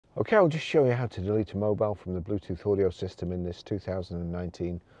Okay, I'll just show you how to delete a mobile from the Bluetooth audio system in this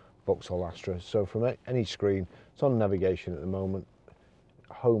 2019 Vauxhall Astra. So from any screen, it's on navigation at the moment.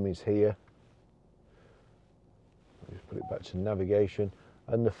 Home is here. I'll just put it back to navigation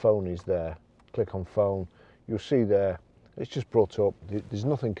and the phone is there. Click on phone. You'll see there, it's just brought up. There's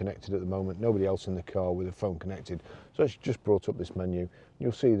nothing connected at the moment, nobody else in the car with a phone connected. So it's just brought up this menu.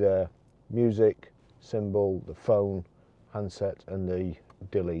 You'll see there, music, symbol, the phone, handset and the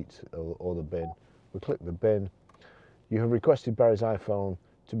delete or the bin. We click the bin. You have requested Barry's iPhone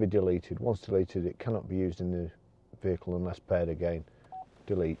to be deleted. Once deleted, it cannot be used in the vehicle unless paired again.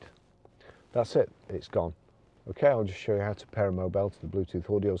 Delete. That's it, it's gone. Okay, I'll just show you how to pair a mobile to the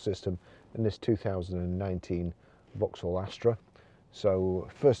Bluetooth audio system in this 2019 Vauxhall Astra. So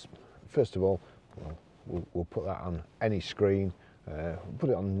first of all, we'll put that on any screen.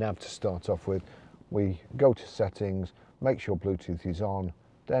 Put it on Nav to start off with. We go to settings, make sure Bluetooth is on,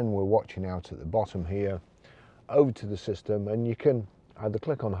 then we're watching out at the bottom here, over to the system, and you can either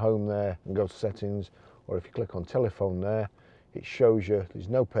click on home there and go to settings, or if you click on telephone there, it shows you there's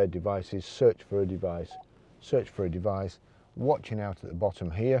no paired devices, search for a device, watching out at the bottom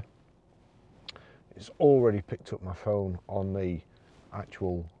here. It's already picked up my phone on the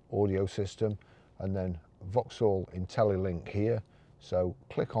actual audio system, and then Vauxhall IntelliLink here, so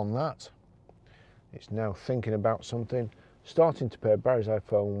click on that. It's now thinking about something, starting to pair Barry's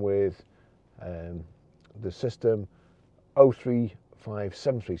iPhone with the system.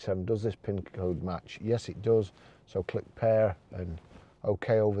 035737, does this pin code match? Yes, it does. So click pair and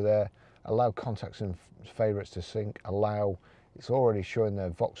OK over there. Allow contacts and favourites to sync. Allow. It's already showing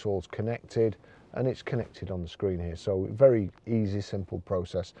there Vauxhall's connected, and it's connected on the screen here. So very easy, simple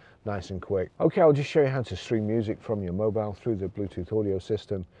process, nice and quick. Okay, I'll just show you how to stream music from your mobile through the Bluetooth audio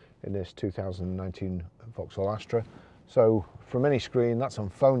system in this 2019 Vauxhall Astra. So from any screen, that's on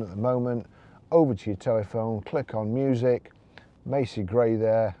phone at the moment, over to your telephone, click on music, Macy Gray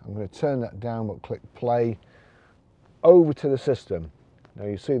there. I'm going to turn that down but click play. Over to the system. Now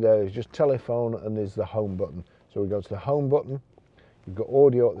you see there's just telephone and there's the home button. So we go to the home button, you've got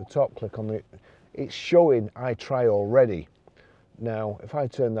audio at the top, click on it. It's showing iTry already. Now if I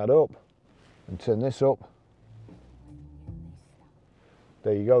turn that up and turn this up,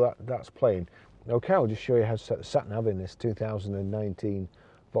 there you go, that's playing. Okay, I'll just show you how to set the Sat Nav in this 2019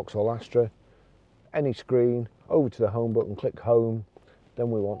 Vauxhall Astra. Any screen, over to the home button, click home. Then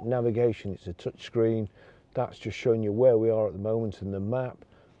we want navigation, it's a touch screen. That's just showing you where we are at the moment in the map.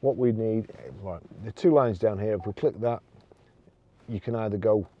 What we need, right, the two lines down here, if we click that, you can either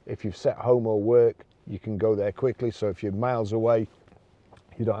go, if you've set home or work, you can go there quickly. So if you're miles away,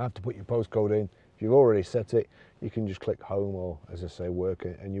 you don't have to put your postcode in. If you've already set it, you can just click home or, as I say, work,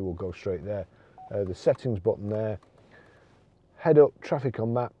 and you will go straight there. The settings button there, head up, traffic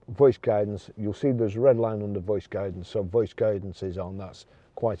on map, voice guidance. You'll see there's a red line under voice guidance, so voice guidance is on. That's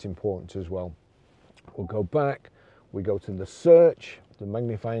quite important as well. We'll go back, we go to the search, the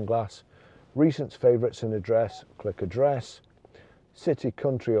magnifying glass, recent favourites and address, click address, city,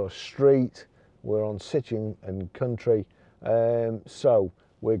 country or street. We're on city and country, so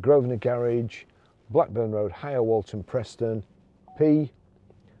we're Grosvenor Garage, Blackburn Road, Higher Walton, Preston, P,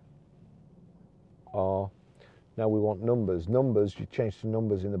 R. Now we want numbers. Numbers, you change to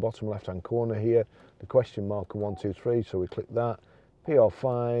numbers in the bottom left hand corner here, the question marker 1, 2, 3, so we click that,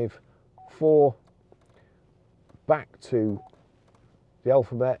 PR5, 4, back to the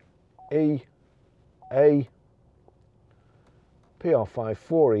alphabet, E, A, PR5,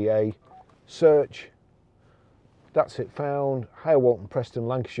 4EA, search, that's it found, Higher Walton, Preston,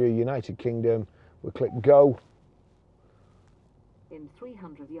 Lancashire, United Kingdom. We click go. In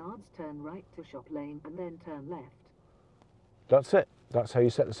 300 yards, turn right to Shop Lane and then turn left. That's it. That's how you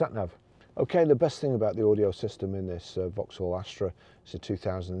set the Sat Nav. Okay, the best thing about the audio system in this Vauxhall Astra, it's a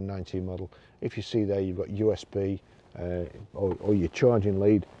 2019 model. If you see there, you've got USB or your charging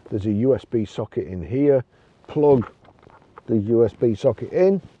lead. There's a USB socket in here. Plug the USB socket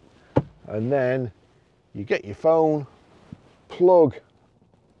in, and then you get your phone, plug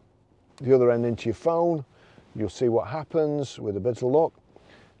the other end into your phone. You'll see what happens with a bit of luck.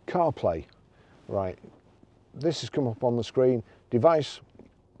 CarPlay, right, this has come up on the screen. Device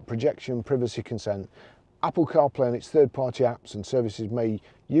projection, privacy consent. Apple CarPlay and its third-party apps and services may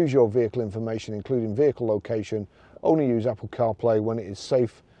use your vehicle information, including vehicle location. Only use Apple CarPlay when it is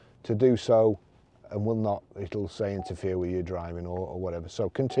safe to do so, and will not, it'll say, interfere with your driving or whatever. So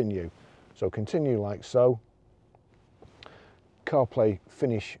continue. So continue like so. CarPlay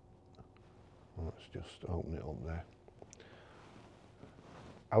finish. Let's just open it up there.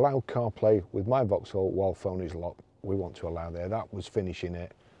 Allow CarPlay with my Vauxhall while phone is locked. We want to allow there. That was finishing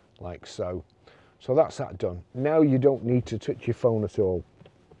it. like so. So that's that done. Now you don't need to touch your phone at all.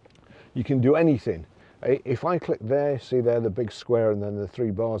 You can do anything. If I click there, see there the big square and then the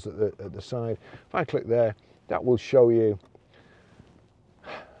 3 bars at the side. If I click there, that will show you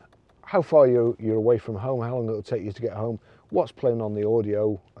how far you're away from home, how long it'll take you to get home, what's playing on the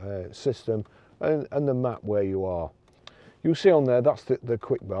audio system, and the map where you are. You'll see on there, that's the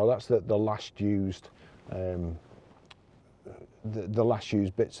quick bar, that's the last used the last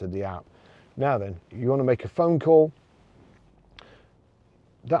used bits of the app. Now then, you want to make a phone call,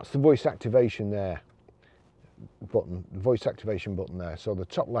 that's the voice activation there button, the voice activation button there, so the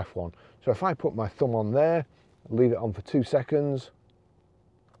top left one. So if I put my thumb on there, leave it on for 2 seconds,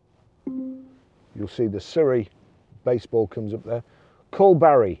 you'll see the Siri baseball comes up there. Call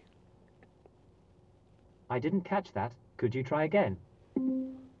Barry. I didn't catch that. Could you try again?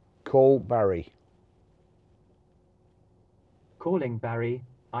 Call Barry. Calling Barry,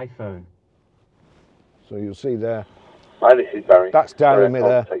 iPhone. So you'll see there. Hi, this is Barry. That's dialing me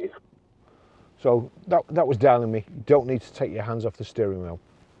Sorry, I there. can't take you. So that was dialing me. You don't need to take your hands off the steering wheel.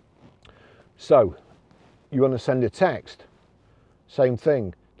 So you want to send a text. Same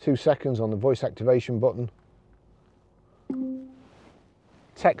thing. 2 seconds on the voice activation button.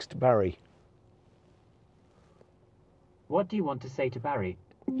 Text Barry. What do you want to say to Barry?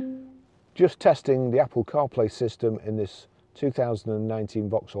 Just testing the Apple CarPlay system in this 2019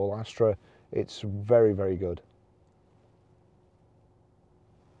 Vauxhall Astra. It's very, very good.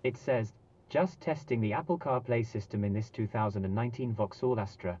 It says, just testing the Apple CarPlay system in this 2019 Vauxhall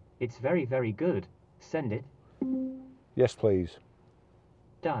Astra. It's very, very good. Send it. Yes, please.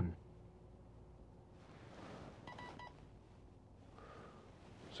 Done.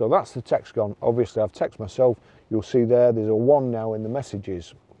 So that's the text gone. Obviously, I've texted myself. You'll see there's a 1 now in the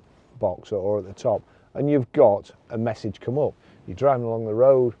messages box or at the top, and you've got a message come up. You're driving along the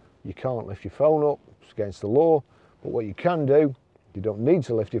road, you can't lift your phone up, it's against the law, but what you can do, you don't need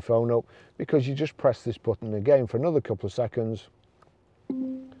to lift your phone up because you just press this button again for another couple of seconds.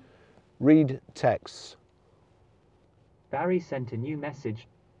 Read texts. Barry sent a new message.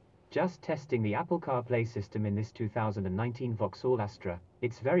 Just testing the Apple CarPlay system in this 2019 Vauxhall Astra.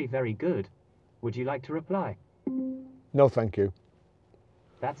 It's very, very good. Would you like to reply? No, thank you.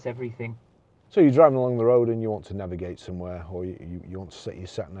 That's everything. So you're driving along the road and you want to navigate somewhere, or you want to set your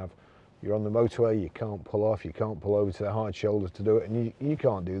sat nav. You're on the motorway, you can't pull off, you can't pull over to the hard shoulder to do it, and you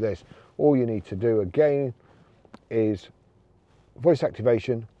can't do this. All you need to do again is voice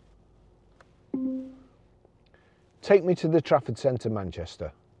activation. Take me to the Trafford Centre,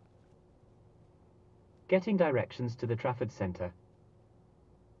 Manchester. Getting directions to the Trafford Centre.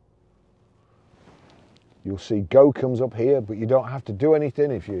 You'll see go comes up here, but you don't have to do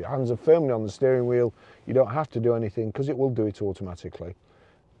anything. If your hands are firmly on the steering wheel, you don't have to do anything because it will do it automatically.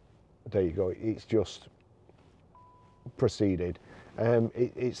 There you go, it's just proceeded.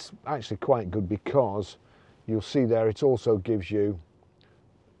 It's actually quite good because you'll see there it also gives you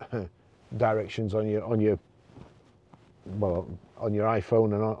directions on your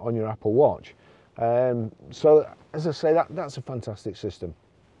iPhone and on your Apple Watch. So as I say, that's a fantastic system.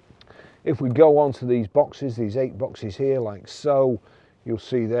 If we go on to these boxes, these 8 boxes here, like so, you'll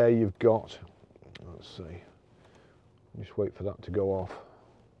see there you've got, let's see, just wait for that to go off.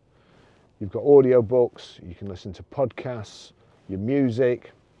 You've got audio books, you can listen to podcasts, your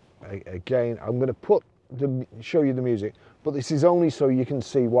music. Again, I'm going to show you the music, but this is only so you can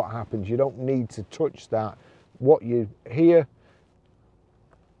see what happens. You don't need to touch that. What you hear,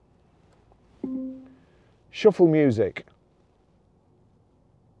 shuffle music.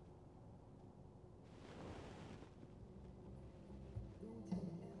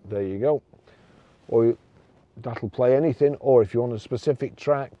 There you go. Or that'll play anything, or if you want a specific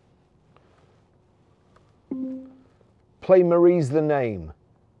track, play Marie's the Name.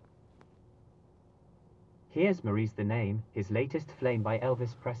 Here's Marie's the Name, his latest Flame by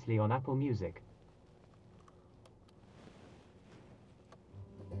Elvis Presley on Apple Music.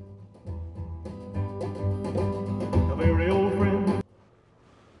 A very old friend.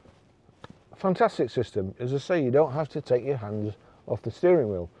 Fantastic system. As I say, you don't have to take your hands off the steering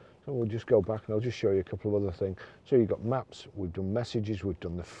wheel. So we'll just go back and I'll just show you a couple of other things. So you've got maps, we've done messages, we've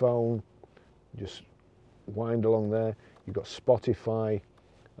done the phone, just wind along there. You've got Spotify,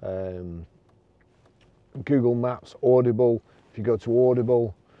 Google Maps, Audible. If you go to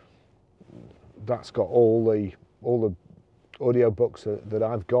Audible, that's got all the audio books that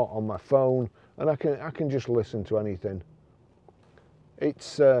I've got on my phone, and I can just listen to anything.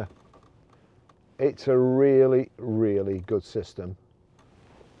 It's a really, really good system.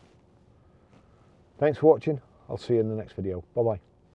 Thanks for watching. I'll see you in the next video. Bye bye.